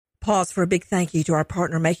Pause for a big thank you to our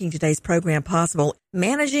partner making today's program possible.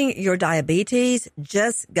 Managing your diabetes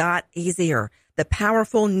just got easier. The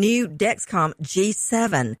powerful new Dexcom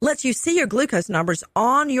G7 lets you see your glucose numbers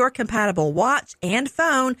on your compatible watch and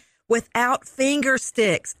phone without finger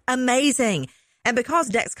sticks. Amazing. And because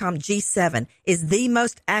Dexcom G7 is the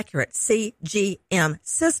most accurate CGM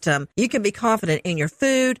system, you can be confident in your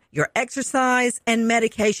food, your exercise, and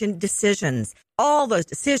medication decisions. All those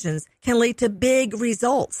decisions can lead to big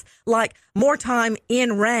results, like more time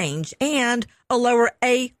in range and a lower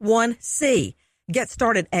A1C. Get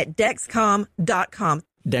started at Dexcom.com.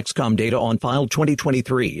 Dexcom data on file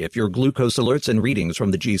 2023. If your glucose alerts and readings from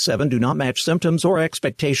the G7 do not match symptoms or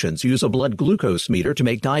expectations, use a blood glucose meter to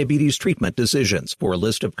make diabetes treatment decisions. For a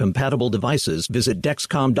list of compatible devices, visit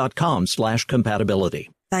Dexcom.com/compatibility.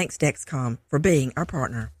 Thanks, Dexcom, for being our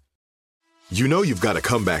partner. You know you've got a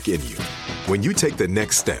comeback in you. When you take the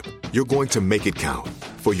next step, you're going to make it count.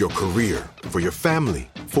 For your career, for your family,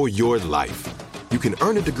 for your life. You can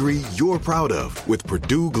earn a degree you're proud of with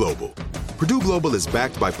Purdue Global. Purdue Global is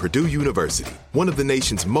backed by Purdue University, one of the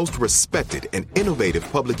nation's most respected and innovative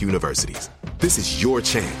public universities. This is your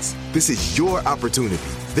chance. This is your opportunity.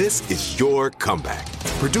 This is your comeback.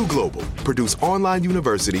 Purdue Global, Purdue's online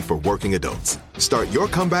university for working adults. Start your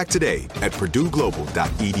comeback today at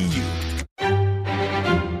purdueglobal.edu.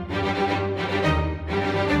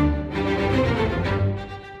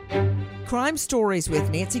 Crime Stories with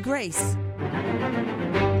Nancy Grace.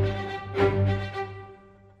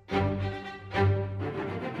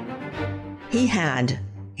 He had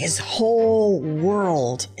his whole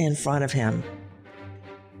world in front of him.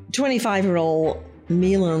 25-year-old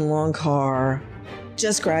Milan Longcar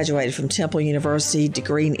just graduated from Temple University,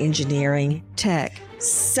 degree in engineering tech,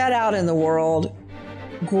 set out in the world,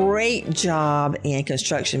 great job in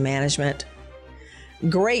construction management,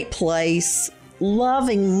 great place,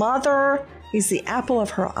 loving mother. He's the apple of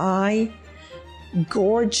her eye.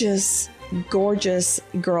 Gorgeous, gorgeous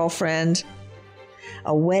girlfriend.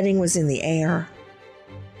 A wedding was in the air.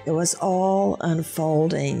 It was all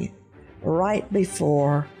unfolding right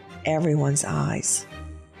before everyone's eyes.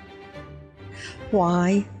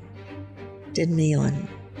 Why did Milan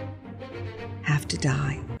have to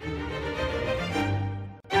die?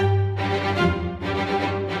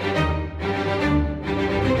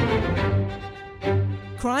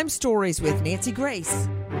 Crime Stories with Nancy Grace.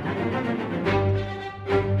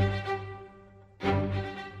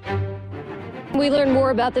 We learned more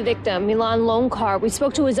about the victim, Milan Longcar. We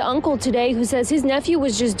spoke to his uncle today, who says his nephew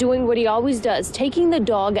was just doing what he always does, taking the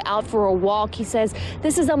dog out for a walk. He says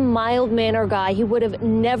this is a mild-mannered guy. He would have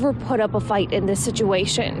never put up a fight in this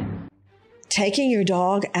situation. Taking your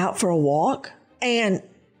dog out for a walk and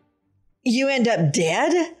you end up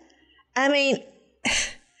dead? I mean,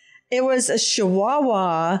 it was a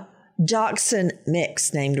Chihuahua Dachshund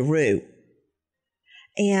mix named Rue.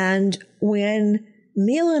 And when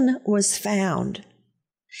Milan was found,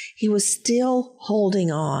 he was still holding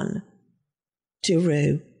on to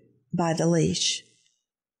Rue by the leash.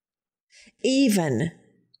 Even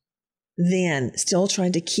then, still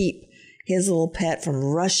trying to keep his little pet from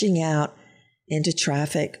rushing out into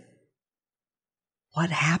traffic.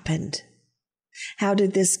 What happened? How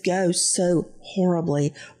did this go so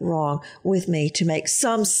horribly wrong with me? To make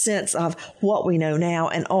some sense of what we know now,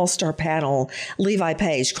 an all-star panel: Levi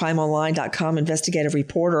Page, crimeonline.com investigative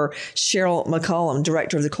reporter; Cheryl McCollum,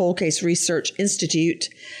 director of the Cold Case Research Institute;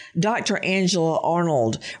 Dr. Angela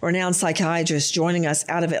Arnold, renowned psychiatrist, joining us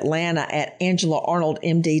out of Atlanta at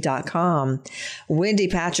AngelaArnoldMD.com; Wendy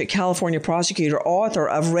Patrick, California prosecutor, author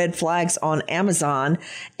of Red Flags on Amazon,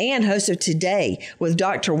 and host of Today with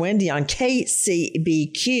Dr. Wendy on KCBQ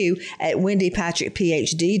at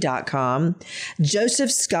WendyPatrickPhD.com;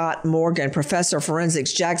 Joseph Scott Morgan, professor of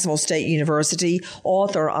forensics, Jacksonville State University,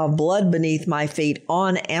 author of Blood Beneath My Feet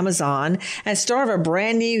on Amazon, and star of a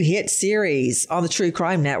brand new hit series on the True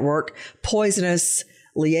Crime Network, Poisonous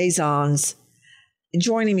Liaisons.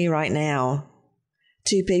 Joining me right now,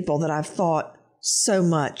 two people that I've thought so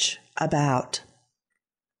much about.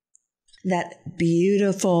 That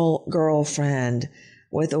beautiful girlfriend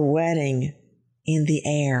with a wedding in the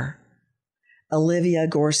air, Olivia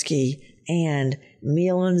Gorski, and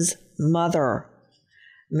Milan's mother,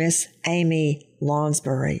 Miss Amy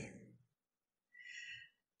Lonsbury.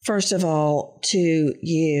 First of all, to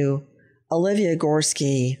you, Olivia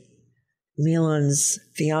Gorski, Milan's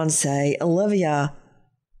fiance. Olivia,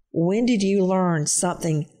 when did you learn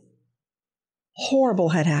something horrible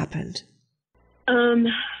had happened?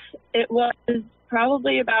 It was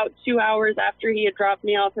probably about 2 hours after he had dropped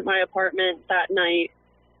me off at my apartment that night.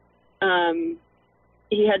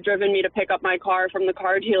 he had driven me to pick up my car from the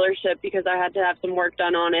car dealership because I had to have some work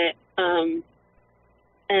done on it.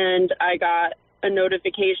 And I got a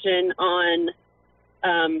notification on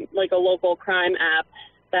like a local crime app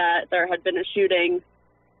that there had been a shooting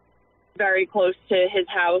very close to his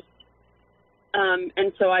house.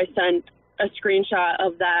 And so I sent a screenshot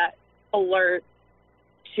of that alert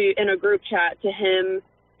in a group chat to him,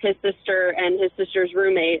 his sister, and his sister's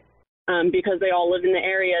roommate, because they all live in the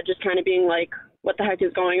area, just kind of being like, what the heck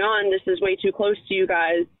is going on? This is way too close to you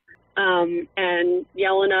guys. And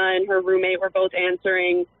Yelena and her roommate were both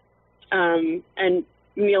answering, and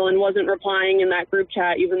Milan wasn't replying in that group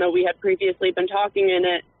chat, even though we had previously been talking in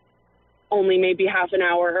it only maybe half an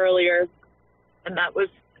hour earlier. And that was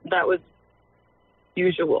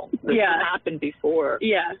usual. This happened before.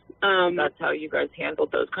 Yeah. That's how you guys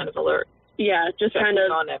handled those kind of alerts. Yeah, just checking kind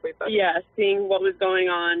of on everybody. Yeah, seeing what was going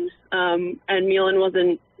on. And Milan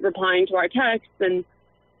wasn't replying to our texts, and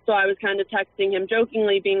so I was kind of texting him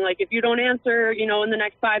jokingly, being like, if you don't answer, in the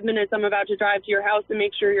next 5 minutes, I'm about to drive to your house and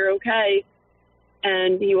make sure you're okay.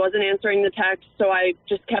 And he wasn't answering the text, so I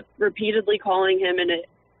just kept repeatedly calling him, and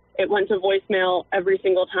it went to voicemail every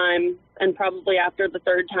single time. And probably after the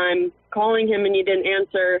third time calling him and he didn't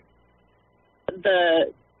answer,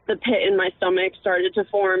 the pit in my stomach started to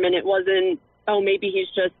form, and it wasn't, oh, maybe he's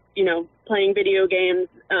just, playing video games.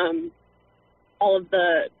 All of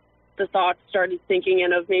the thoughts started sinking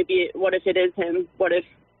in of maybe, what if it is him? What if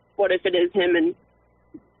it is him? And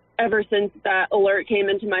ever since that alert came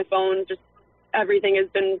into my phone, just everything has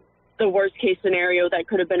been the worst case scenario that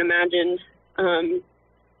could have been imagined.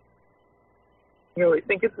 You always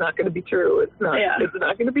think it's not going to be true. It's not. Yeah. It's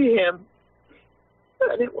not going to be him.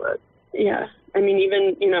 But it was. Yeah. I mean,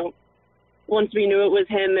 even, once we knew it was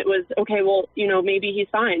him, it was, okay, well, maybe he's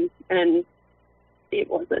fine. And it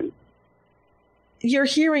wasn't. You're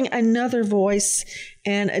hearing another voice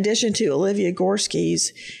in addition to Olivia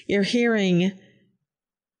Gorski's. You're hearing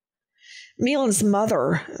Milan's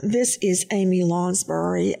mother. This is Amy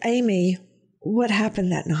Lonsbury. Amy, what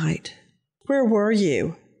happened that night? Where were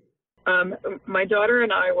you? My daughter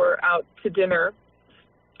and I were out to dinner,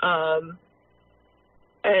 and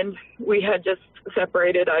we had just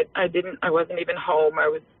separated. I wasn't even home. I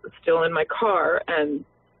was still in my car, and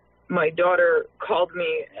my daughter called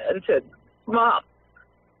me and said, Mom,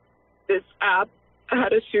 this app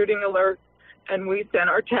had a shooting alert, and we sent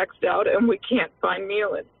our text out, and we can't find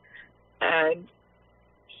Milan. And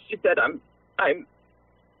she said,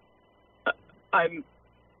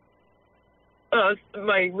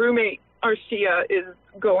 my roommate, Arshia, is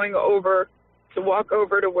going over to walk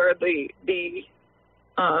over to where the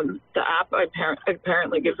app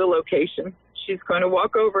apparently gives a location. She's going to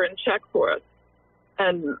walk over and check for us.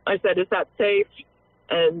 And I said, is that safe?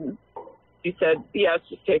 And she said, yes,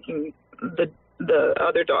 she's taking the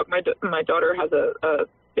other dog. My daughter has a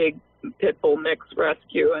big pit bull mix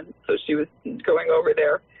rescue, and so she was going over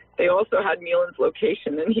there. They also had Milan's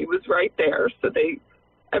location, and he was right there. So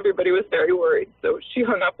everybody was very worried. So she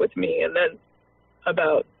hung up with me, and then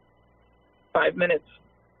about 5 minutes,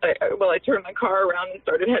 I turned my car around and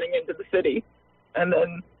started heading into the city. And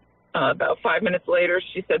then about 5 minutes later,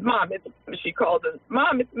 she said, she called and,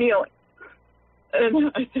 Mom, it's Milan.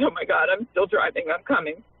 And I said, oh my God, I'm still driving, I'm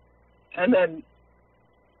coming. And then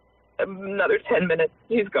another 10 minutes,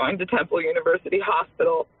 he's going to Temple University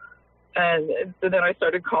Hospital. And so then I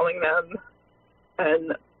started calling them,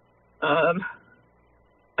 and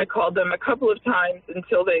I called them a couple of times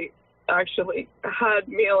until they actually had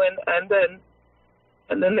Milan,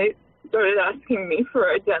 and then they started asking me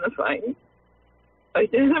for identifying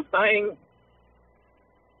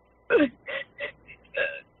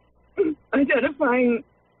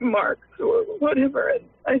marks or whatever. And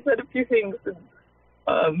I said a few things,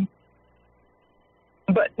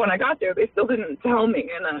 but when I got there, they still didn't tell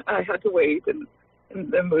me, and I had to wait, and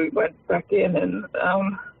then we went back in, and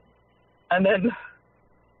then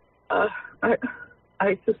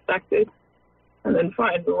I suspected, and then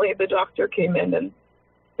finally the doctor came in and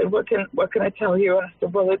said, "What can I tell you?" And I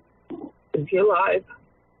said, "Well, is he alive?"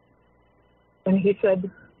 And he said,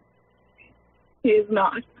 "He is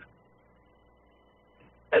not."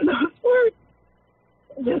 And those words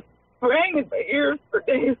just rang in my ears for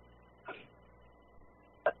days.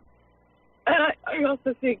 And I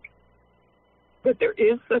also think that there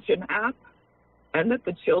is such an app, and that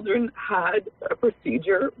the children had a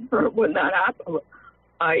procedure for when that app,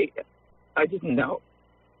 I didn't know.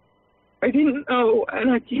 I didn't know,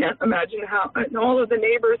 and I can't imagine how. And all of the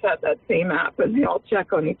neighbors have that same app, and they all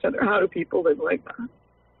check on each other. How do people live like that?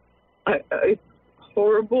 It's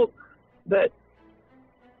horrible that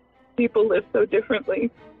people live so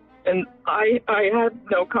differently, And I had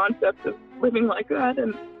no concept of living like that,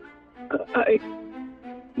 and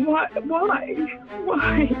why?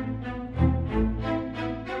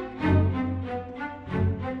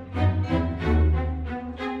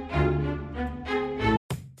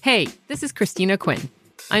 Hey, this is Christina Quinn.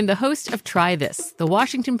 I'm the host of Try This, the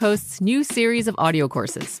Washington Post's new series of audio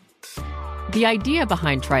courses. The idea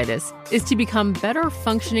behind Try This is to become better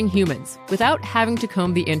functioning humans without having to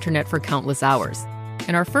comb the internet for countless hours.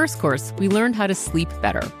 In our first course, we learned how to sleep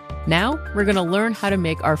better. Now, we're going to learn how to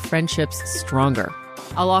make our friendships stronger.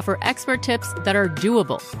 I'll offer expert tips that are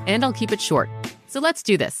doable, and I'll keep it short. So let's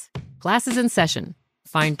do this. Class is in session.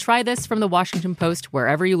 Find Try This from the Washington Post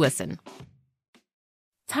wherever you listen.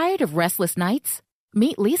 Tired of restless nights?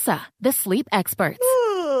 Meet Leesa, the sleep experts.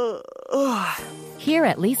 Here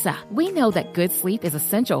at Leesa, we know that good sleep is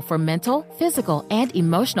essential for mental, physical, and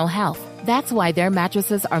emotional health. That's why their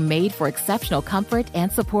mattresses are made for exceptional comfort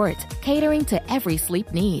and support, catering to every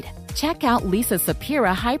sleep need. Check out Leesa's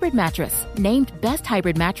Sapira Hybrid Mattress, named Best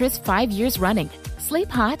Hybrid Mattress 5 years running. Sleep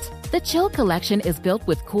hot? The Chill Collection is built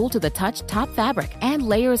with cool-to-the-touch top fabric and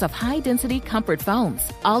layers of high-density comfort foams,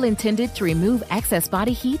 all intended to remove excess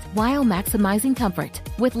body heat while maximizing comfort.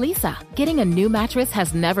 With Leesa, getting a new mattress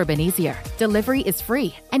has never been easier. Delivery is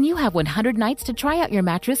free, and you have 100 nights to try out your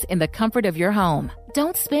mattress in the comfort of your home.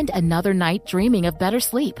 Don't spend another night dreaming of better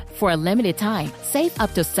sleep. For a limited time, save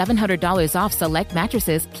up to $700 off select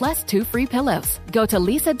mattresses plus 2 free pillows. Go to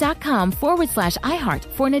leesa.com/iHeart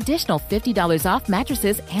for an additional $50 off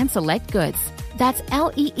mattresses and select goods. That's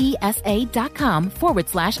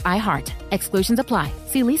LEESA.com/iHeart. Exclusions apply.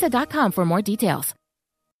 See leesa.com for more details.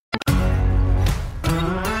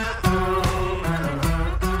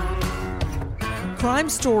 Crime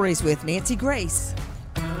Stories with Nancy Grace.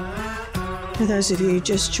 For those of you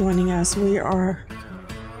just joining us, we are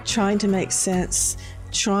trying to make sense,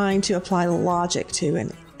 trying to apply logic to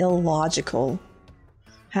an illogical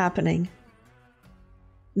happening.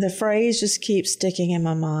 The phrase just keeps sticking in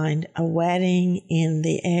my mind: a wedding in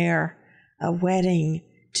the air, a wedding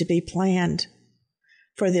to be planned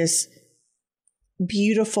for this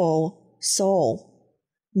beautiful soul,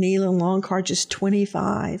 Nealon Longcar, just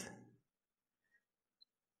 25,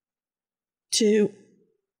 to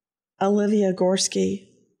Olivia Gorski.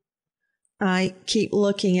 I keep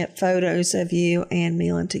looking at photos of you and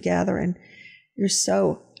Nealon together, and you're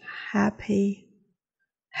so happy.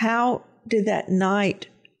 How did that night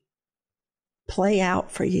play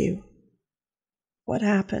out for you? What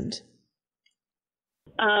happened?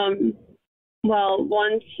 Well,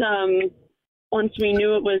 once we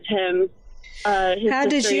knew it was him, how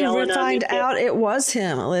did you Elena, find out it was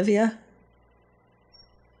him, Olivia?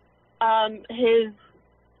 His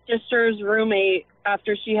sister's roommate,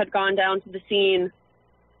 after she had gone down to the scene,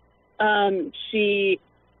 she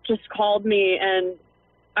just called me, and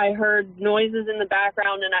I heard noises in the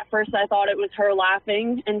background, and at first I thought it was her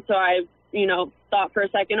laughing, and so I, thought for a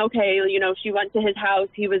second, okay, she went to his house,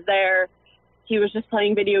 he was there, he was just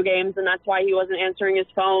playing video games, and that's why he wasn't answering his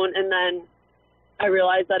phone. And then I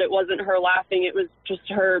realized that it wasn't her laughing, it was just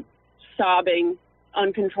her sobbing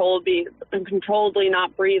uncontrollably,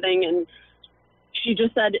 not breathing, and she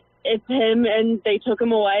just said, it's him, and they took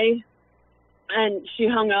him away. And she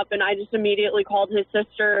hung up, and I just immediately called his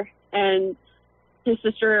sister, and his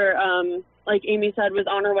sister, like Amy said, was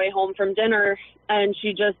on her way home from dinner, and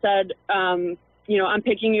she just said, I'm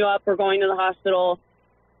picking you up, we're going to the hospital,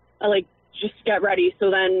 just get ready. So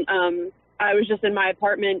then I was just in my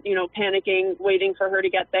apartment, panicking, waiting for her to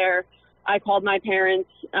get there. I called my parents.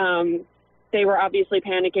 They were obviously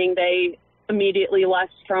panicking. They immediately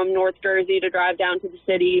left from North Jersey to drive down to the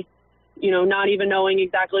city, not even knowing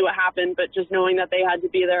exactly what happened, but just knowing that they had to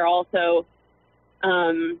be there also.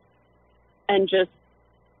 And just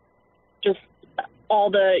all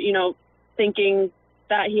the, thinking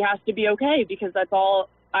that he has to be okay, because that's all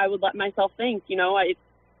I would let myself think.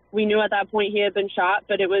 We knew at that point he had been shot,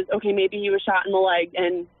 but it was, okay, maybe he was shot in the leg,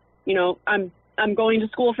 and, I'm going to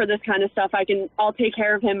school for this kind of stuff. I'll take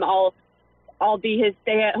care of him. I'll be his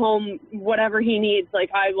stay at home, whatever he needs.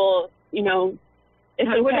 I will, it's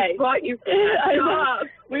I okay. would have bought you for that job.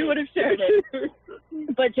 We would have shared it.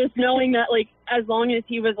 But just knowing that, as long as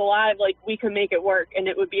he was alive, we could make it work, and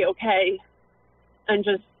it would be okay. And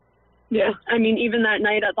just, yeah. I mean, even that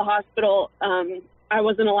night at the hospital, I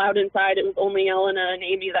wasn't allowed inside. It was only Elena and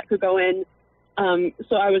Amy that could go in.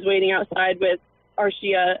 So I was waiting outside with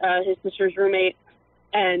Arshia, his sister's roommate,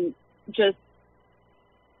 and just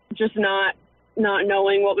not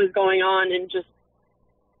knowing what was going on, and just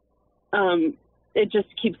it just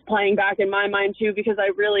keeps playing back in my mind too, because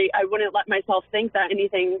I wouldn't let myself think that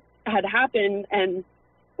anything had happened. And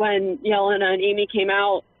when Yelena and Amy came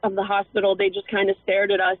out of the hospital, they just kind of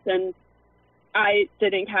stared at us, and I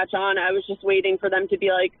didn't catch on. I was just waiting for them to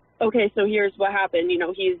be like, okay, so here's what happened.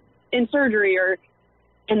 He's in surgery,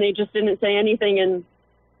 and they just didn't say anything. And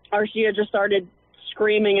Arshia just started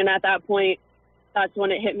screaming. And at that point, that's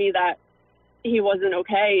when it hit me that he wasn't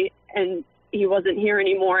okay and he wasn't here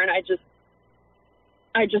anymore. And I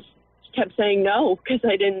just kept saying no, because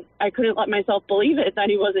I couldn't let myself believe it, that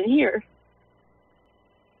he wasn't here.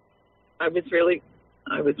 I was really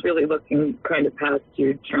looking kind of past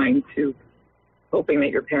you, hoping that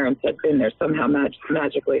your parents had been there somehow,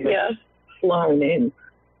 magically had flown in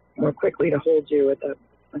more quickly to hold you at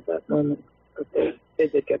that moment. They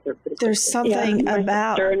did get there pretty quickly. There's something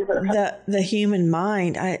about the human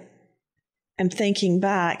mind. I am thinking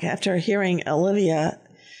back after hearing Olivia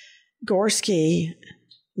Gorski,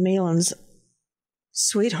 Milan's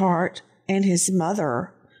sweetheart, and his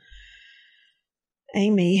mother,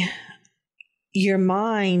 Amy. Your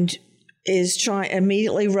mind is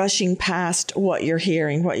immediately rushing past what you're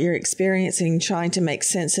hearing, what you're experiencing, trying to make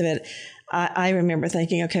sense of it. I remember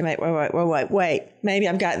thinking, okay, wait, maybe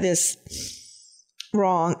I've got this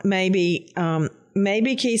wrong. Maybe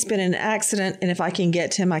Keith's been in an accident, and if I can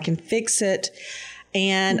get to him, I can fix it.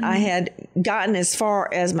 And I had gotten as far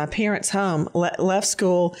as my parents' home, left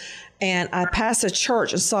school, and I passed a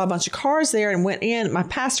church and saw a bunch of cars there and went in. My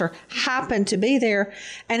pastor happened to be there,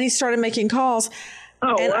 and he started making calls.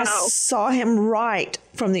 I saw him write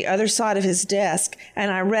from the other side of his desk, and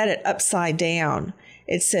I read it upside down.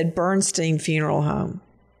 It said Bernstein Funeral Home.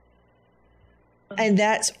 And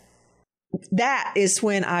that is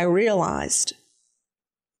when I realized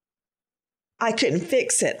I couldn't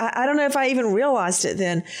fix it. I don't know if I even realized it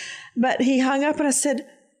then, but he hung up and I said,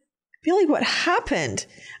 Billy, what happened?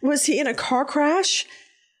 Was he in a car crash?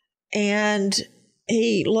 And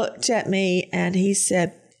he looked at me and he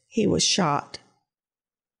said he was shot.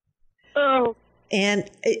 Oh. And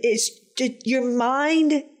it's your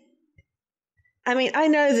mind. I mean, I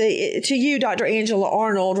know to you, Dr. Angela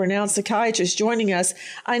Arnold, renowned psychiatrist joining us,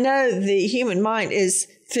 I know the human mind is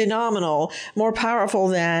phenomenal, more powerful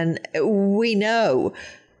than we know.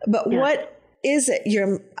 But what is it?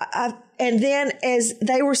 And then, as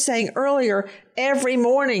they were saying earlier, every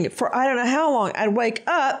morning for I don't know how long, I'd wake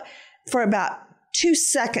up for about 2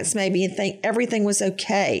 seconds maybe and think everything was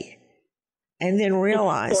okay. And then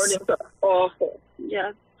realize. Mornings are awful.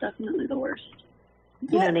 Yeah, definitely the worst.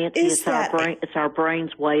 Nancy, it's our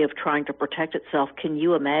brain's way of trying to protect itself. Can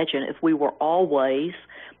you imagine if we were always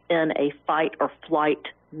in a fight or flight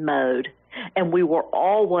mode and we were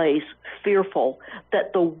always fearful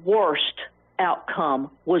that the worst outcome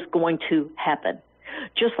was going to happen?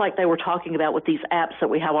 Just like they were talking about with these apps that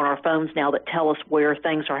we have on our phones now that tell us where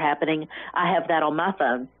things are happening. I have that on my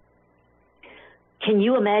phone. Can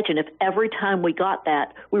you imagine if every time we got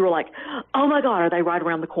that, we were like, oh, my God, are they right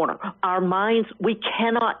around the corner? Our minds, we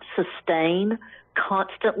cannot sustain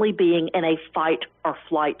constantly being in a fight or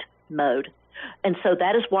flight mode. And so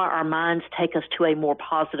that is why our minds take us to a more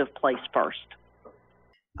positive place first.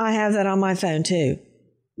 I have that on my phone, too.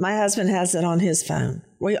 My husband has it on his phone.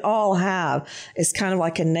 We all have. It's kind of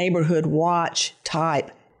like a neighborhood watch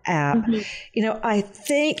type app. Mm-hmm. I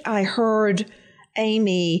think I heard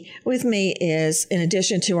Amy with me is, in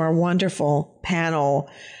addition to our wonderful panel,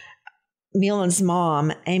 Milan's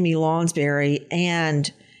mom, Amy Lonsberry,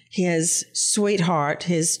 and his sweetheart,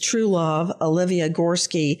 his true love, Olivia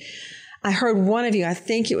Gorski. I heard one of you, I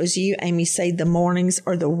think it was you, Amy, say the mornings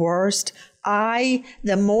are the worst.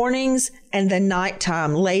 The mornings and the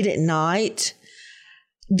nighttime, late at night,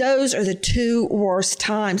 those are the two worst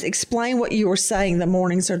times. Explain what you were saying, the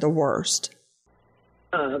mornings are the worst.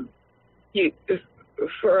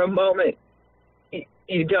 For a moment,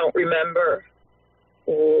 you don't remember,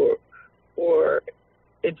 or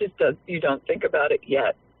it just does. You don't think about it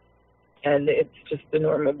yet, and it's just a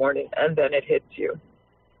normal morning, and then it hits you,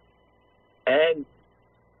 and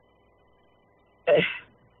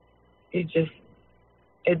it's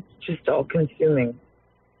just all consuming.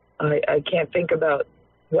 I can't think about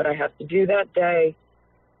what I have to do that day.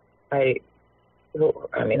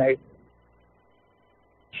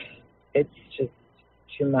 It's just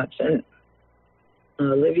too much. And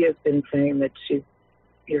Olivia's been saying that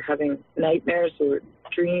you're having nightmares or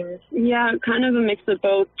dreams. Yeah, kind of a mix of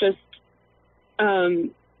both. Just,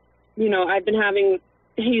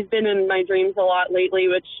 he's been in my dreams a lot lately,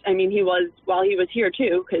 which, he was while he was here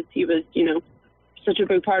too, because he was, such a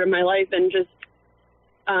big part of my life. And just,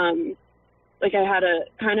 I had a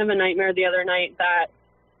kind of a nightmare the other night that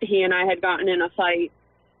he and I had gotten in a fight,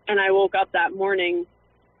 and I woke up that morning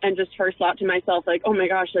and just first thought to myself, oh my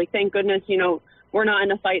gosh, thank goodness, we're not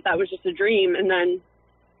in a fight. That was just a dream. And then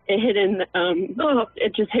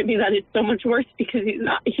it just hit me that it's so much worse because he's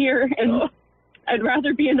not here. And I'd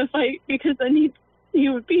rather be in a fight because then he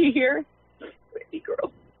would be here. Baby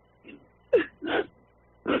girl.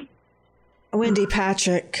 Wendy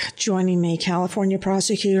Patrick joining me, California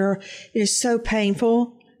prosecutor. It is so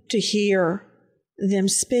painful to hear them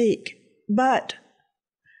speak, but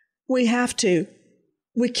we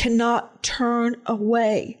cannot turn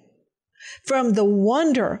away from the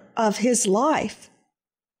wonder of his life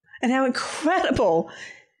and how incredible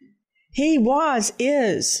he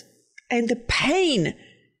is, and the pain,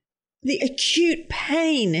 the acute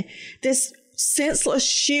pain this senseless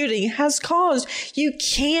shooting has caused. You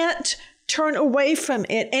can't turn away from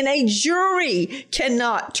it, and a jury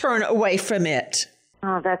cannot turn away from it.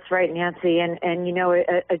 Oh, that's right, Nancy. And you know,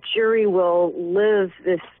 a jury will live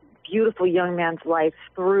this beautiful young man's life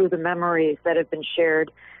through the memories that have been shared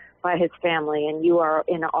by his family, and you are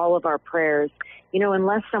in all of our prayers. You know,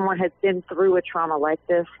 unless someone has been through a trauma like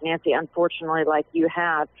this, Nancy, unfortunately, like you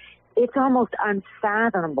have, it's almost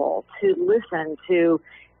unfathomable to listen to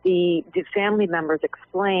the family members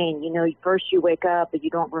explain. You know, first you wake up and you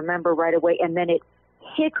don't remember right away, and then it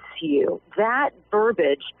hits you. That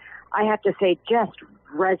verbiage, I have to say, just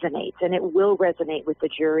resonates, and it will resonate with the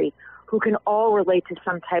jury, who can all relate to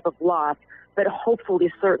some type of loss, but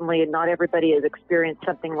hopefully, certainly, not everybody has experienced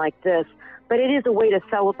something like this. But it is a way to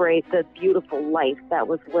celebrate the beautiful life that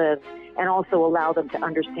was lived and also allow them to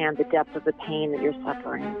understand the depth of the pain that you're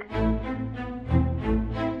suffering.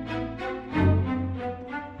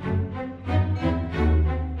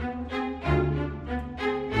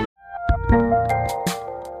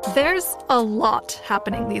 There's a lot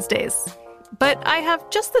happening these days, but I have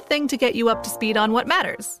just the thing to get you up to speed on what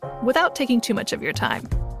matters, without taking too much of your time.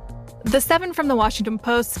 The 7 from the Washington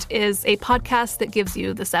Post is a podcast that gives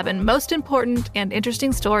you the 7 most important and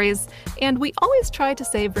interesting stories, and we always try to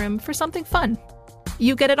save room for something fun.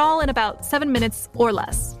 You get it all in about 7 minutes or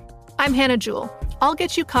less. I'm Hannah Jewell. I'll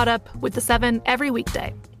get you caught up with the 7 every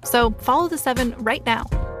weekday, so follow the 7 right now.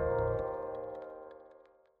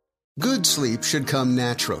 Good sleep should come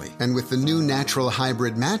naturally, and with the new Natural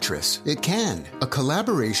Hybrid mattress, it can. A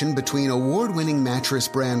collaboration between award-winning mattress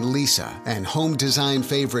brand Leesa and home design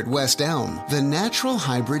favorite West Elm, the Natural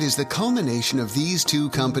Hybrid is the culmination of these two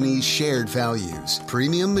companies' shared values: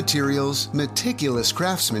 premium materials, meticulous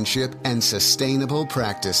craftsmanship, and sustainable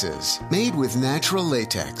practices. Made with natural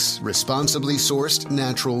latex, responsibly sourced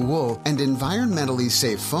natural wool, and environmentally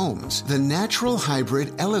safe foams, the Natural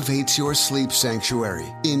Hybrid elevates your sleep sanctuary,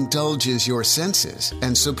 indulges your senses,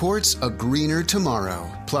 and supports a greener tomorrow.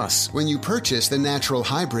 Plus, when you purchase the Natural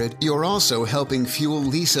Hybrid, you're also helping fuel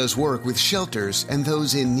Leesa's work with shelters and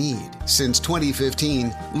those in need. Since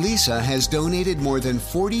 2015, Leesa has donated more than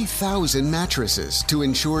 40,000 mattresses to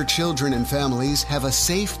ensure children and families have a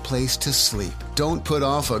safe place to sleep. Don't put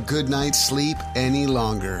off a good night's sleep any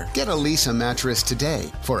longer. Get a Leesa mattress today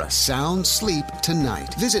for a sound sleep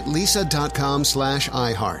tonight. Visit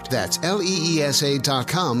leesa.com/iHeart. That's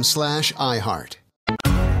LEESA.com/iHeart.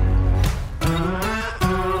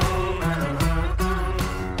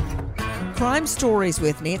 Crime Stories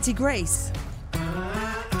with Nancy Grace.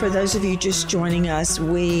 For those of you just joining us,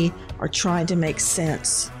 we are trying to make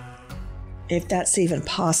sense, if that's even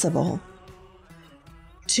possible,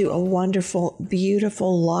 to a wonderful,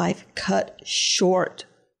 beautiful life cut short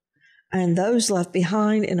and those left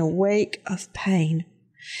behind in a wake of pain.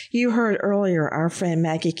 You heard earlier our friend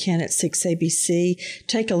Maggie Kent at 6ABC.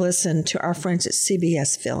 Take a listen to our friends at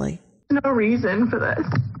CBS Philly. No reason for this.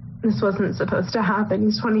 This wasn't supposed to happen.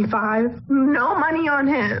 He's 25. No money on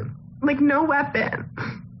him. Like, no weapon.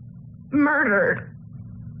 Murdered.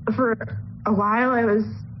 For a while, I was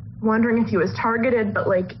wondering if he was targeted, but,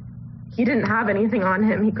 like, he didn't have anything on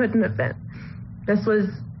him. He couldn't have been. This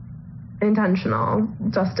was intentional,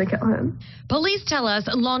 just to kill him. Police tell us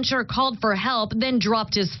Launcher called for help, then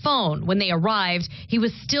dropped his phone. When they arrived, he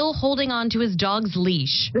was still holding on to his dog's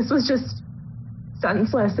leash. This was just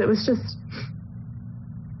senseless. It was just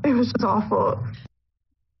awful.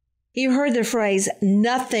 You heard the phrase,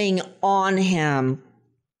 nothing on him.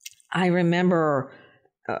 I remember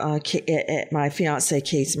at my fiancé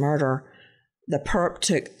Keith's murder, the perp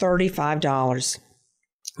took $35.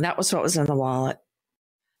 That was what was in the wallet.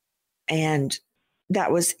 And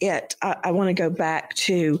that was it. I want to go back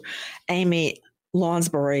to Amy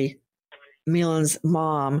Lonsbury, Milan's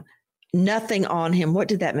mom. Nothing on him. What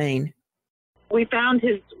did that mean? We found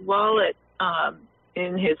his wallet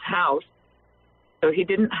in his house. So he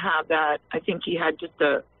didn't have that. I think he had just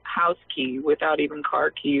a house key without even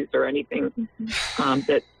car keys or anything.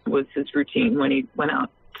 That was his routine when he went out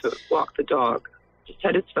to walk the dog. Just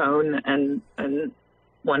had his phone and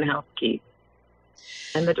one house key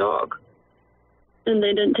and the dog. And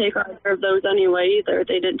they didn't take either of those anyway either.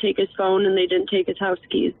 They didn't take his phone and they didn't take his house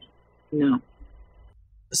keys. No.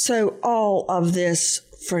 So all of this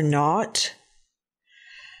for naught?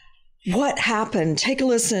 What happened? Take a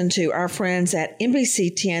listen to our friends at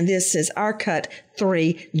NBC 10. This is Our Cut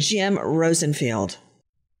 3, Jim Rosenfield.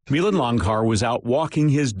 Milan Longcar was out walking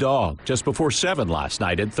his dog just before 7 last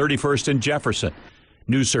night at 31st and Jefferson.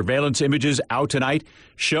 New surveillance images out tonight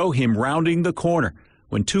show him rounding the corner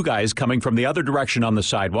when two guys coming from the other direction on the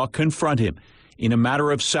sidewalk confront him. In a matter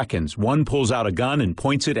of seconds, one pulls out a gun and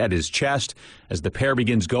points it at his chest as the pair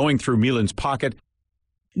begins going through Milan's pocket.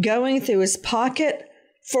 Going through his pocket?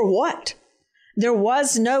 For what? There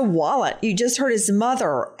was no wallet. You just heard his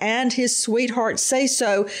mother and his sweetheart say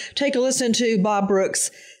so. Take a listen to Bob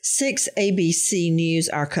Brooks, 6 ABC News,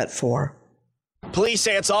 Our Cut 4. Police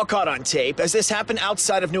say it's all caught on tape as this happened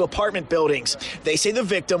outside of new apartment buildings. They say the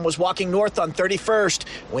victim was walking north on 31st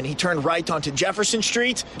when he turned right onto Jefferson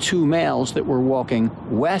Street. Two males that were walking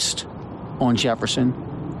west on Jefferson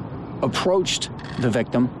approached the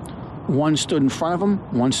victim. One stood in front of him,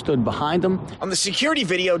 one stood behind him. On the security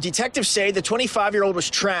video, detectives say the 25-year-old was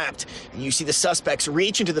trapped. And you see the suspects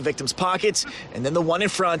reach into the victim's pockets, and then the one in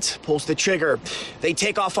front pulls the trigger. They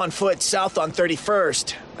take off on foot south on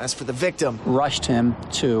 31st. As for the victim, rushed him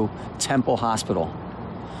to Temple Hospital.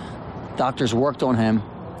 Doctors worked on him.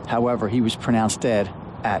 However, he was pronounced dead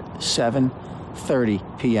at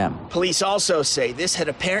 7:30 p.m. Police also say this had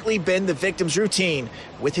apparently been the victim's routine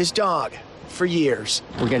with his dog for years.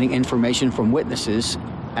 We're getting information from witnesses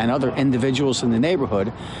and other individuals in the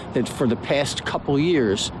neighborhood that for the past couple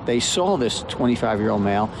years, they saw this 25-year-old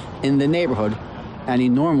male in the neighborhood, and he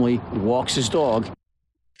normally walks his dog.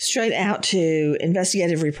 Straight out to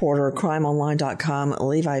investigative reporter, crimeonline.com,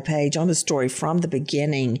 Levi Page, on the story from the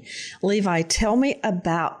beginning. Levi, tell me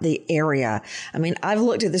about the area. I mean, I've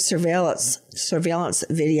looked at the surveillance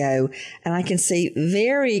video, and I can see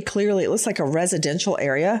very clearly, it looks like a residential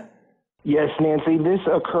area. Yes, Nancy, this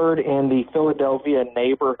occurred in the Philadelphia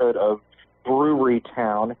neighborhood of Brewery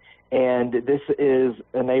Town, and this is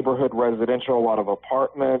a neighborhood residential, a lot of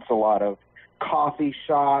apartments, a lot of coffee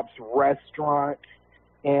shops, restaurants,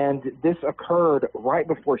 and this occurred right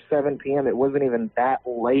before 7 p.m. It wasn't even that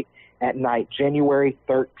late at night, January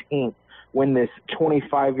 13th, when this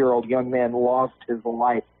 25-year-old young man lost his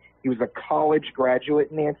life. He was a college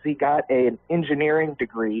graduate, Nancy, got an engineering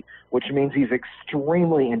degree, which means he's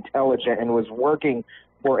extremely intelligent, and was working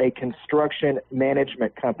for a construction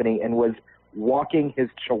management company and was walking his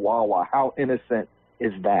Chihuahua. How innocent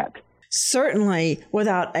is that? Certainly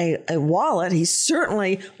without a wallet. He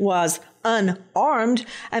certainly was unarmed.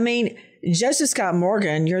 I mean, Joseph Scott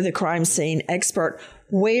Morgan, you're the crime scene expert.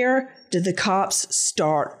 Where did the cops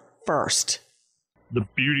start first? The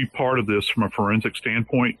beauty part of this from a forensic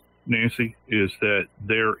standpoint, Nancy, is that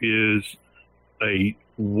there is a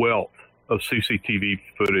wealth of CCTV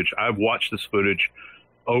footage. I've watched this footage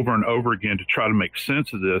over and over again to try to make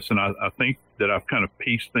sense of this, and I think that I've kind of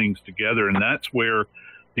pieced things together, and that's where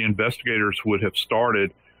the investigators would have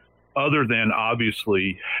started, other than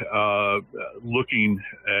obviously looking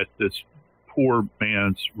at this poor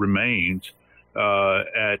man's remains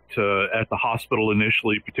at the hospital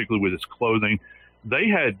initially, particularly with his clothing. They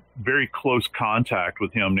had very close contact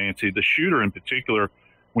with him, Nancy. The shooter in particular,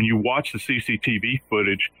 when you watch the CCTV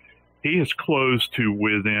footage, he is close to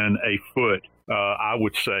within a foot, I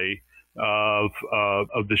would say,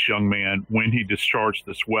 of this young man when he discharged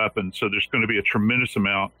this weapon. So there's going to be a tremendous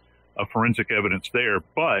amount of forensic evidence there.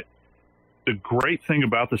 But the great thing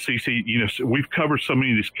about the we've covered so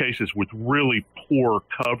many of these cases with really poor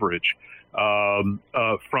coverage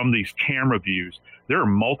from these camera views. There are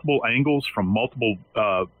multiple angles from multiple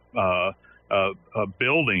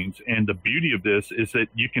buildings, and the beauty of this is that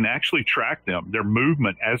you can actually track them, their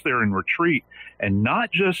movement as they're in retreat. And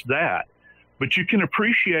not just that, but you can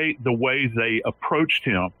appreciate the way they approached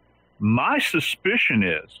him. My suspicion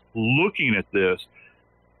is, looking at this,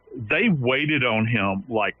 they waited on him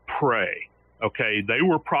like prey. Okay, they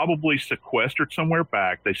were probably sequestered somewhere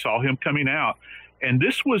back. They saw him coming out. And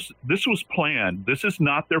this was planned. This is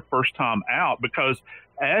not their first time out, because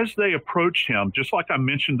as they approached him, just like I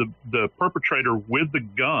mentioned, the perpetrator with the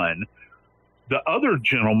gun, the other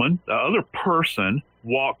gentleman, the other person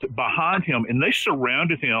walked behind him, and they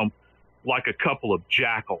surrounded him like a couple of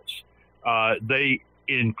jackals. They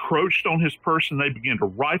encroached on his person. They began to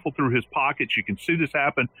rifle through his pockets. You can see this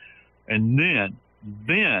happen. And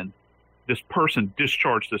then this person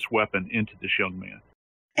discharged this weapon into this young man.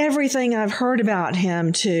 Everything I've heard about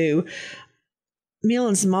him, too,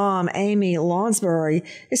 Milan's mom, Amy Lonsbury,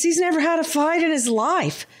 is he's never had a fight in his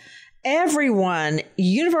life. Everyone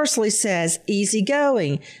universally says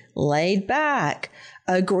easygoing, laid back,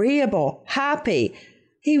 agreeable, happy.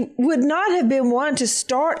 He would not have been one to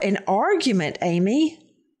start an argument, Amy.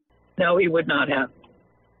 No, he would not have.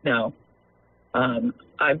 No.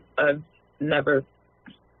 I've never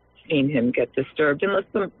seen him get disturbed unless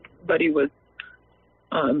somebody was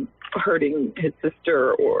hurting his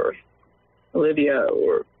sister or Olivia,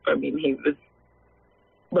 he was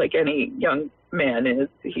like any young man is.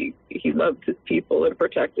 He loved his people and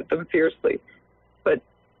protected them fiercely. But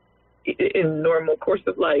in normal course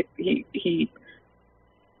of life, he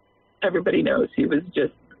everybody knows he was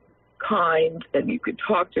just kind, and you could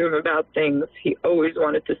talk to him about things. He always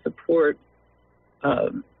wanted to support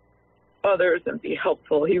others and be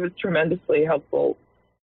helpful. He was tremendously helpful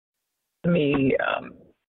to me.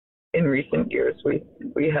 In recent years,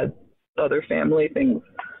 we had other family things,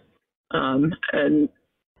 and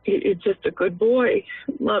he's just a good boy.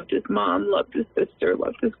 Loved his mom, loved his sister,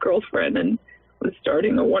 loved his girlfriend, and was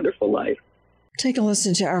starting a wonderful life. Take a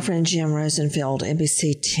listen to our friend Jim Rosenfeld,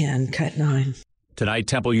 NBC 10, Cut 9. Tonight,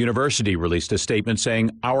 Temple University released a statement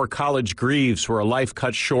saying, "Our college grieves for a life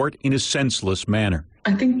cut short in a senseless manner."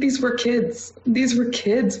 I think these were kids. These were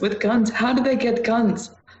kids with guns. How did they get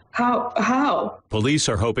guns? How? Police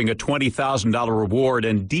are hoping a $20,000 reward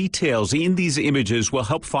and details in these images will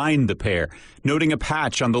help find the pair, noting a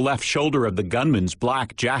patch on the left shoulder of the gunman's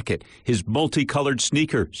black jacket, his multicolored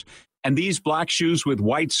sneakers, and these black shoes with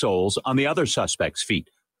white soles on the other suspect's feet,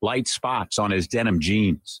 light spots on his denim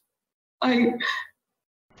jeans. I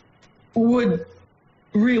would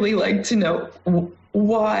really like to know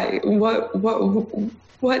why. What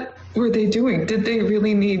were they doing? Did they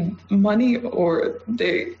really need money, or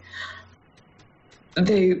they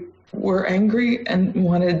were angry and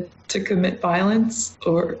wanted to commit violence?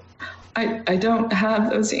 Or I don't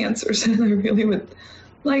have those answers, and I really would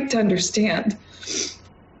like to understand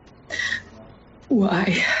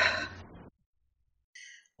why.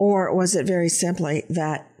 Or was it very simply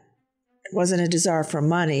that it wasn't a desire for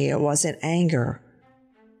money, it wasn't anger,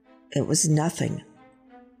 it was nothing.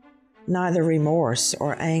 Neither remorse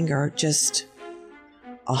or anger, just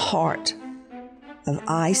a heart of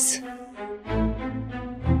ice.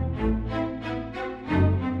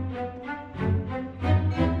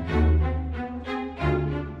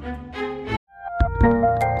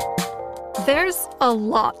 There's a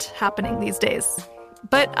lot happening these days,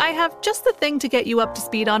 but I have just the thing to get you up to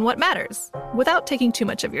speed on what matters without taking too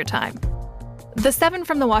much of your time. The 7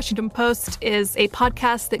 from the Washington Post is a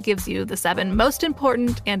podcast that gives you the 7 most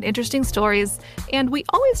important and interesting stories, and we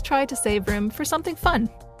always try to save room for something fun.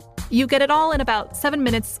 You get it all in about 7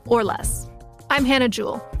 minutes or less. I'm Hannah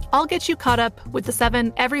Jewell. I'll get you caught up with the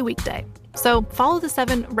 7 every weekday. So follow the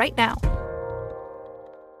 7 right now.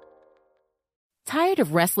 Tired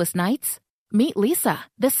of restless nights? Meet Leesa,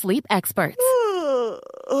 the sleep experts.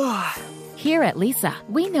 Here at Leesa,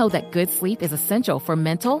 we know that good sleep is essential for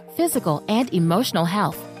mental, physical, and emotional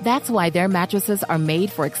health. That's why their mattresses are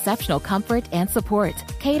made for exceptional comfort and support,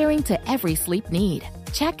 catering to every sleep need.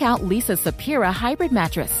 Check out Leesa's Sapira Hybrid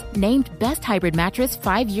Mattress, named Best Hybrid Mattress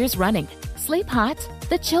 5 years running. Sleep hot?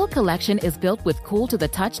 The Chill Collection is built with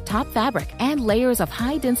cool-to-the-touch top fabric and layers of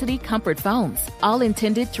high-density comfort foams, all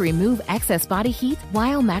intended to remove excess body heat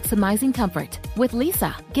while maximizing comfort. With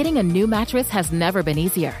Leesa, getting a new mattress has never been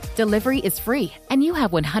easier. Delivery is free, and you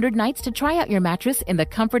have 100 nights to try out your mattress in the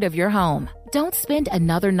comfort of your home. Don't spend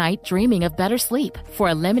another night dreaming of better sleep. For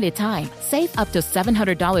a limited time, save up to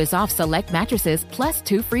 $700 off select mattresses plus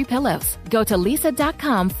 2 free pillows. Go to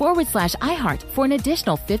leesa.com/iHeart for an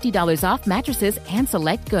additional $50 off mattresses and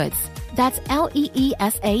select goods. That's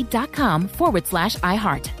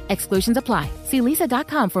LEESA.com/iHeart. Exclusions apply. See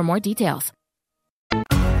leesa.com for more details.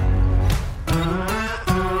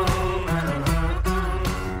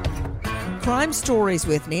 Crime Stories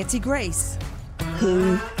with Nancy Grace.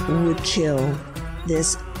 Who would kill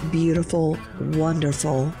this beautiful,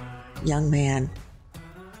 wonderful young man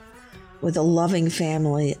with a loving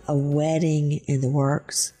family, a wedding in the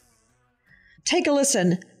works? Take a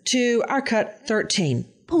listen to our Cut 13.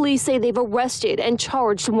 Police say they've arrested and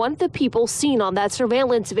charged one of the people seen on that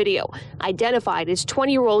surveillance video, identified as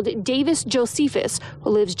 20-year-old Davis Josephus,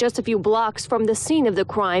 who lives just a few blocks from the scene of the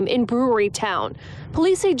crime in Brewery Town.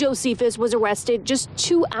 Police say Josephus was arrested just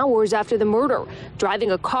 2 hours after the murder,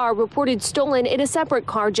 driving a car reported stolen in a separate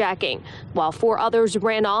carjacking. While 4 others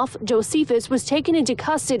ran off, Josephus was taken into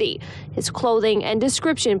custody. His clothing and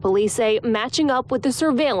description, police say, matching up with the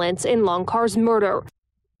surveillance in Longcar's murder.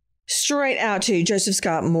 Straight out to Joseph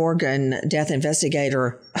Scott Morgan, death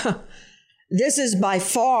investigator. This is by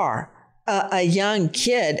far a young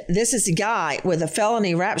kid. This is a guy with a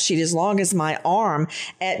felony rap sheet as long as my arm.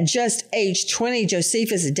 At just age 20,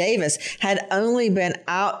 Josephus Davis had only been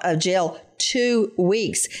out of jail 2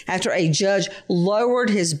 weeks after a judge lowered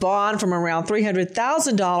his bond from around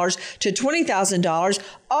 $300,000 to $20,000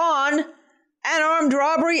 on an armed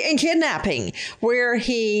robbery and kidnapping, where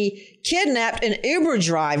he kidnapped an Uber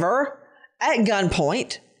driver at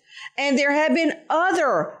gunpoint. And there have been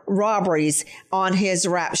other robberies on his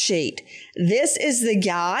rap sheet. This is the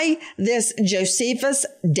guy, this Josephus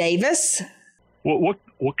Davis. What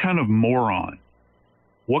kind of moron?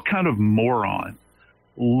 What kind of moron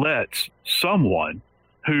lets someone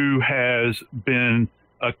who has been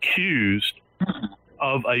accused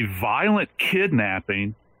of a violent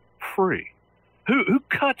kidnapping free? Who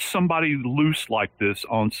cuts somebody loose like this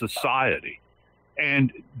on society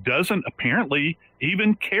and doesn't apparently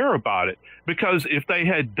even care about it? Because if they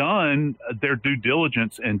had done their due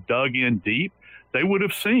diligence and dug in deep, they would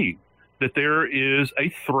have seen that there is a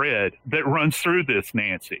thread that runs through this,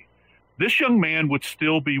 Nancy. This young man would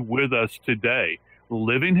still be with us today,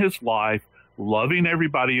 living his life, loving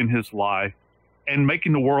everybody in his life, and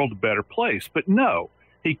making the world a better place. But no,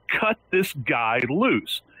 he cut this guy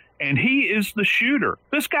loose. And he is the shooter.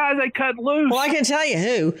 This guy they cut loose. Well, I can tell you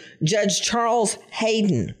who. Judge Charles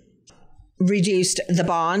Hayden reduced the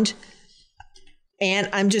bond. And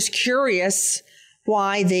I'm just curious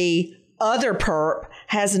why the other perp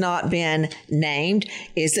has not been named.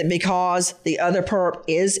 Is it because the other perp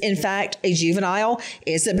is, in fact, a juvenile?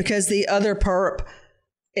 Is it because the other perp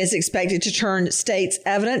is expected to turn state's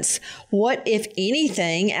evidence? What, if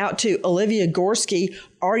anything, out to Olivia Gorski,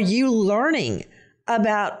 are you learning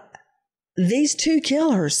about these two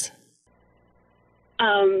killers?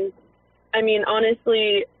 I mean,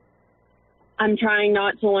 honestly, I'm trying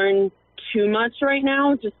not to learn too much right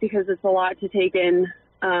now just because it's a lot to take in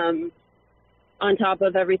on top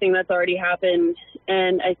of everything that's already happened.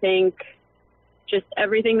 And I think just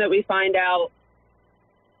everything that we find out,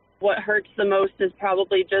 what hurts the most is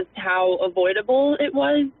probably just how avoidable it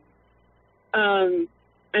was. I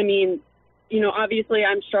mean, you know, obviously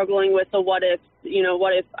I'm struggling with the what ifs. You know,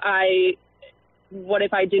 what if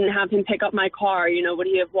I didn't have him pick up my car? You know, would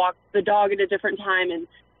he have walked the dog at a different time? And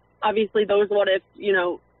obviously those what ifs, you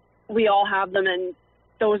know, we all have them, and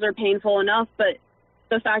those are painful enough. But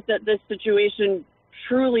the fact that this situation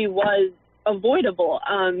truly was avoidable.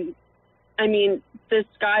 I mean, this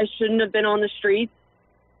guy shouldn't have been on the streets.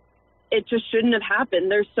 It just shouldn't have happened.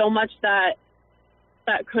 There's so much that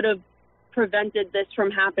could have prevented this from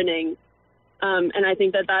happening. And I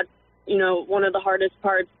think that that's, you know, one of the hardest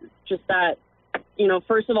parts, just that, you know,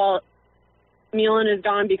 first of all, Milan is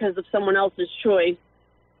gone because of someone else's choice,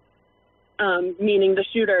 meaning the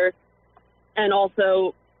shooter. And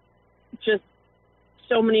also just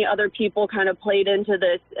so many other people kind of played into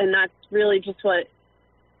this. And that's really just what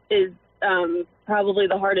is probably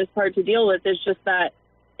the hardest part to deal with, is just that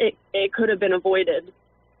it could have been avoided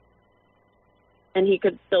and he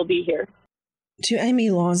could still be here. To Amy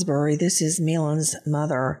Lonsbury, this is Milan's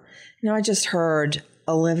mother. You know, I just heard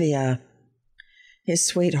Olivia, his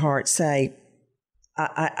sweetheart, say,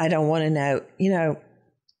 I don't want to know. You know,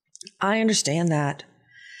 I understand that,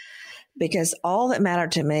 because all that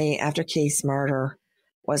mattered to me after Keith's murder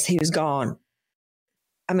was he was gone.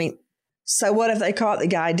 I mean, so what if they caught the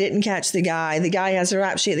guy, didn't catch the guy has a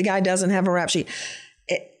rap sheet, the guy doesn't have a rap sheet?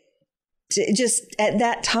 It just, at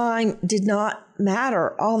that time, did not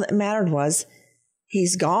matter. All that mattered was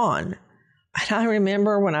he's gone. And I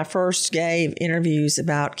remember when I first gave interviews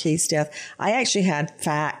about Keith's death, I actually had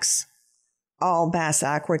facts all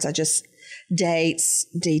backwards. I just, dates,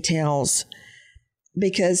 details,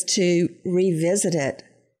 because to revisit it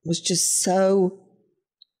was just so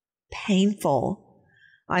painful.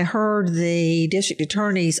 I heard the district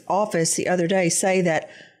attorney's office the other day say that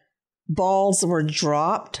balls were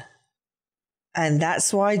dropped, and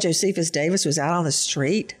that's why Josephus Davis was out on the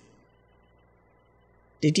street.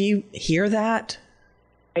 Did you hear that?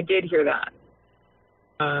 I did hear that.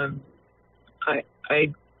 I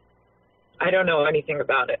don't know anything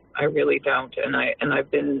about it. I really don't. And I've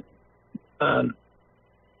been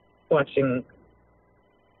watching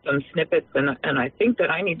some snippets, and I think that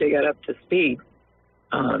I need to get up to speed.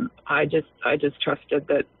 I just trusted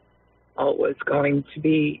that all was going to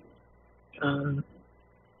be.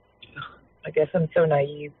 I guess I'm so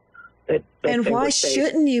naive. And why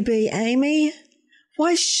shouldn't you be, Amy?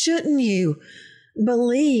 Why shouldn't you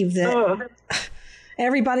believe that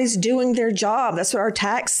everybody's doing their job? That's what our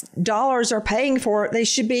tax dollars are paying for. They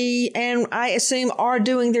should be, and I assume are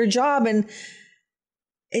doing their job. And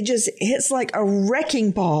it just hits like a wrecking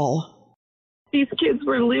ball. these kids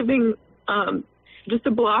were living just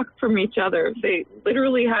a block from each other. They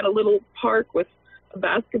literally had a little park with a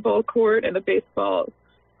basketball court and a baseball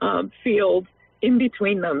field in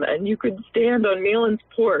between them, and you could stand on Milan's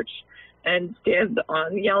porch and stand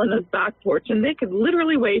on Yelena's back porch, and they could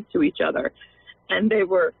literally wave to each other. And they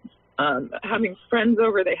were having friends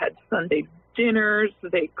over. They had Sunday dinners.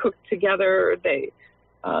 They cooked together. They,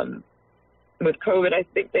 with COVID, I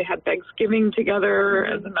think they had Thanksgiving together,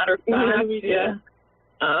 as a matter of fact. Yeah.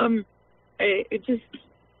 It just...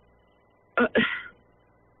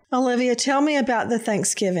 Olivia, tell me about the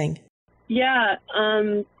Thanksgiving. Yeah,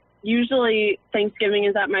 usually Thanksgiving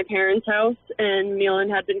is at my parents' house, and Milan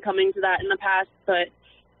had been coming to that in the past, but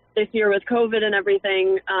this year with COVID and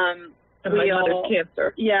everything, and my mother's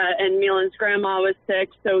cancer. Yeah, and Milan's grandma was sick,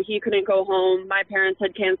 so he couldn't go home. My parents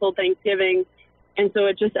had canceled Thanksgiving, and so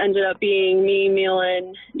it just ended up being me,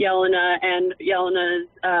 Milan, Yelena, and Yelena's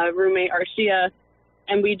roommate, Arshia,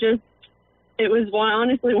 and it was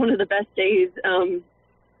honestly one of the best days.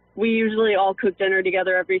 We usually all cook dinner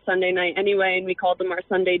together every Sunday night anyway, and we called them our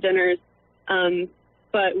Sunday dinners.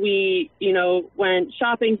 But we, went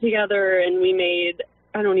shopping together, and we made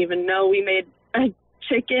a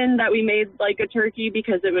chicken that we made like a turkey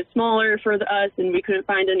because it was smaller for us, and we couldn't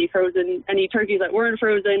find any turkeys that weren't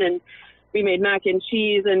frozen. And we made mac and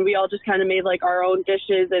cheese, and we all just kind of made like our own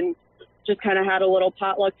dishes and just kind of had a little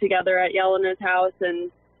potluck together at Yelena's house,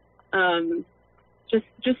 and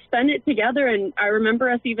just spend it together. And I remember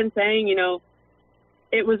us even saying,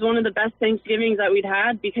 it was one of the best Thanksgivings that we'd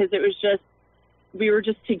had because we were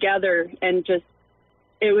just together, and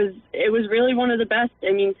it was really one of the best.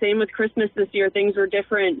 I mean, same with Christmas this year, things were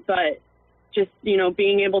different, but just,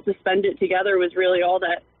 being able to spend it together was really all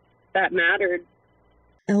that mattered.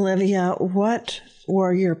 Olivia, what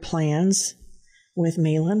were your plans with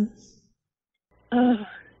Milan?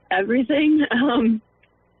 Everything.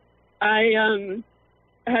 I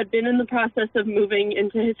had been in the process of moving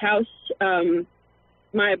into his house.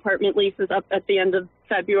 My apartment lease is up at the end of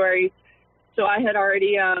February, so I had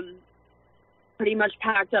already pretty much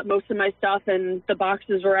packed up most of my stuff, and the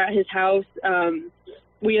boxes were at his house.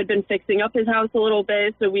 We had been fixing up his house a little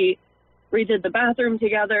bit, so we redid the bathroom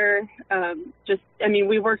together.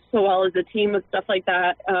 We worked so well as a team with stuff like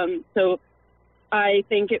that. So I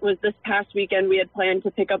think it was this past weekend we had planned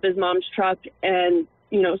to pick up his mom's truck and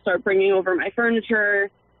start bringing over my furniture,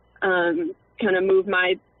 kind of move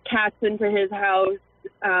my cats into his house.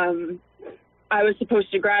 I was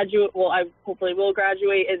supposed to graduate. Well, I hopefully will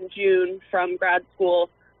graduate in June from grad school.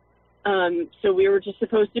 So we were just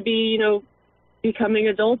supposed to be, becoming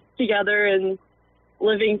adults together and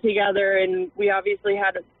living together. And we obviously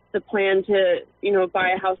had the plan to,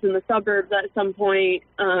 buy a house in the suburbs at some point,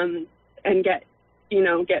 and get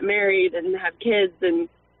married and have kids and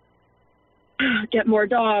get more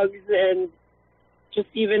dogs, and just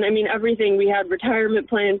everything. We had retirement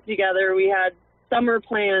plans together. We had summer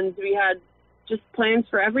plans. We had just plans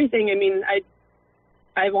for everything.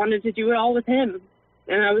 I wanted to do it all with him,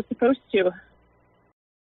 and I was supposed to.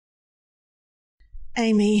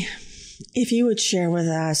 Amy, if you would share with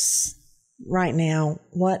us right now,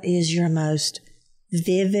 what is your most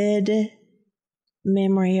vivid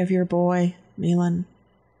memory of your boy, Milan?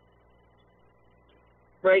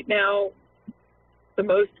 Right now, the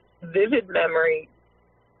most vivid memory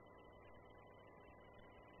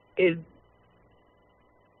is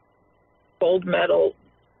gold medal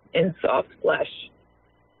in soft flesh,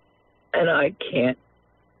 and I can't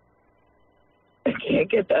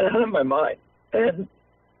get that out of my mind. And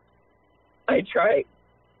I try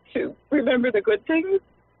to remember the good things,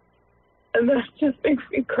 and that just makes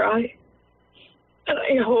me cry. And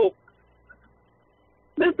I hope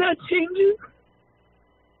that changes,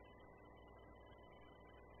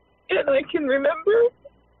 and I can remember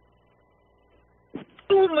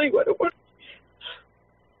only what it was.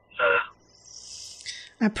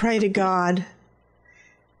 I pray to God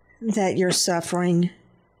that your suffering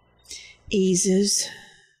eases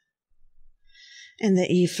and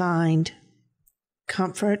that you find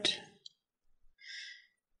comfort.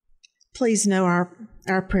 Please know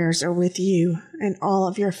our prayers are with you and all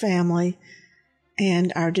of your family,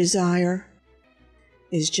 and our desire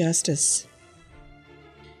is justice.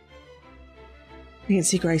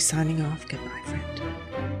 Nancy Grace signing off. Goodbye, friend.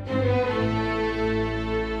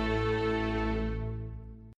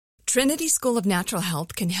 Trinity School of Natural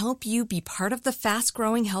Health can help you be part of the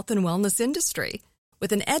fast-growing health and wellness industry.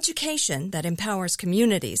 With an education that empowers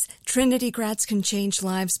communities, Trinity grads can change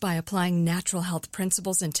lives by applying natural health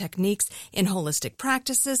principles and techniques in holistic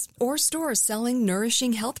practices or stores selling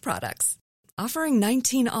nourishing health products. offering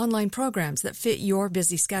 19 online programs that fit your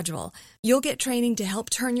busy schedule. You'll get training to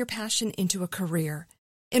help turn your passion into a career.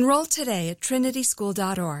 Enroll today at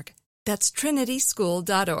trinityschool.org. That's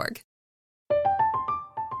trinityschool.org.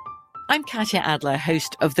 I'm Katya Adler,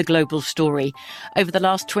 host of The Global Story. Over the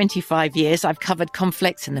last 25 years, I've covered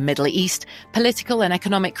conflicts in the Middle East, political and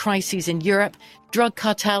economic crises in Europe, drug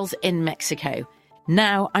cartels in Mexico.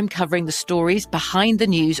 Now I'm covering the stories behind the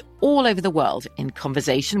news all over the world in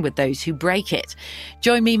conversation with those who break it.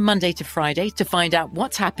 Join me Monday to Friday to find out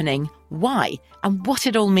what's happening, why, and what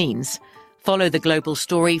it all means. Follow The Global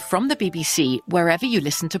Story from the BBC wherever you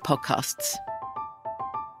listen to podcasts.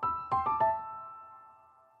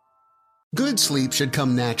 Good sleep should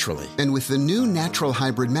come naturally, and with the new Natural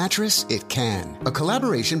Hybrid mattress, it can. A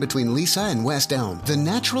collaboration between Lisa and West Elm, the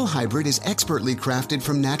Natural Hybrid is expertly crafted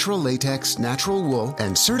from natural latex, natural wool,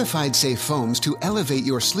 and certified safe foams to elevate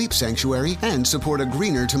your sleep sanctuary and support a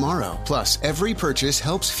greener tomorrow. Plus, every purchase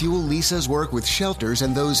helps fuel Lisa's work with shelters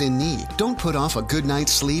and those in need. Don't put off a good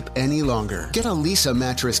night's sleep any longer. Get a Lisa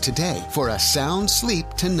mattress today for a sound sleep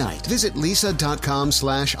tonight. Visit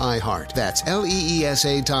lisa.com/iHeart. That's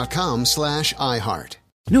LEESA.com/iHeart.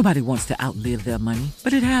 Nobody wants to outlive their money,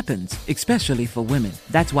 but it happens, especially for women.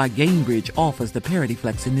 That's why Gainbridge offers the Parity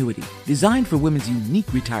Flex annuity, designed for women's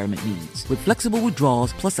unique retirement needs, with flexible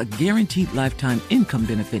withdrawals plus a guaranteed lifetime income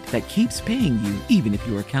benefit that keeps paying you even if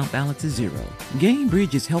your account balance is zero.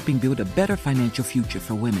 Gainbridge is helping build a better financial future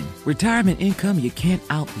for women. Retirement income you can't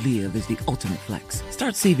outlive is the ultimate flex.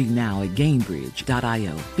 Start saving now at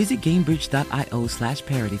Gainbridge.io. Visit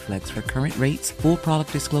Gainbridge.io/ParityFlex for current rates, full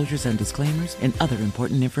product disclosures and disclaimers, and other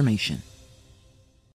important information.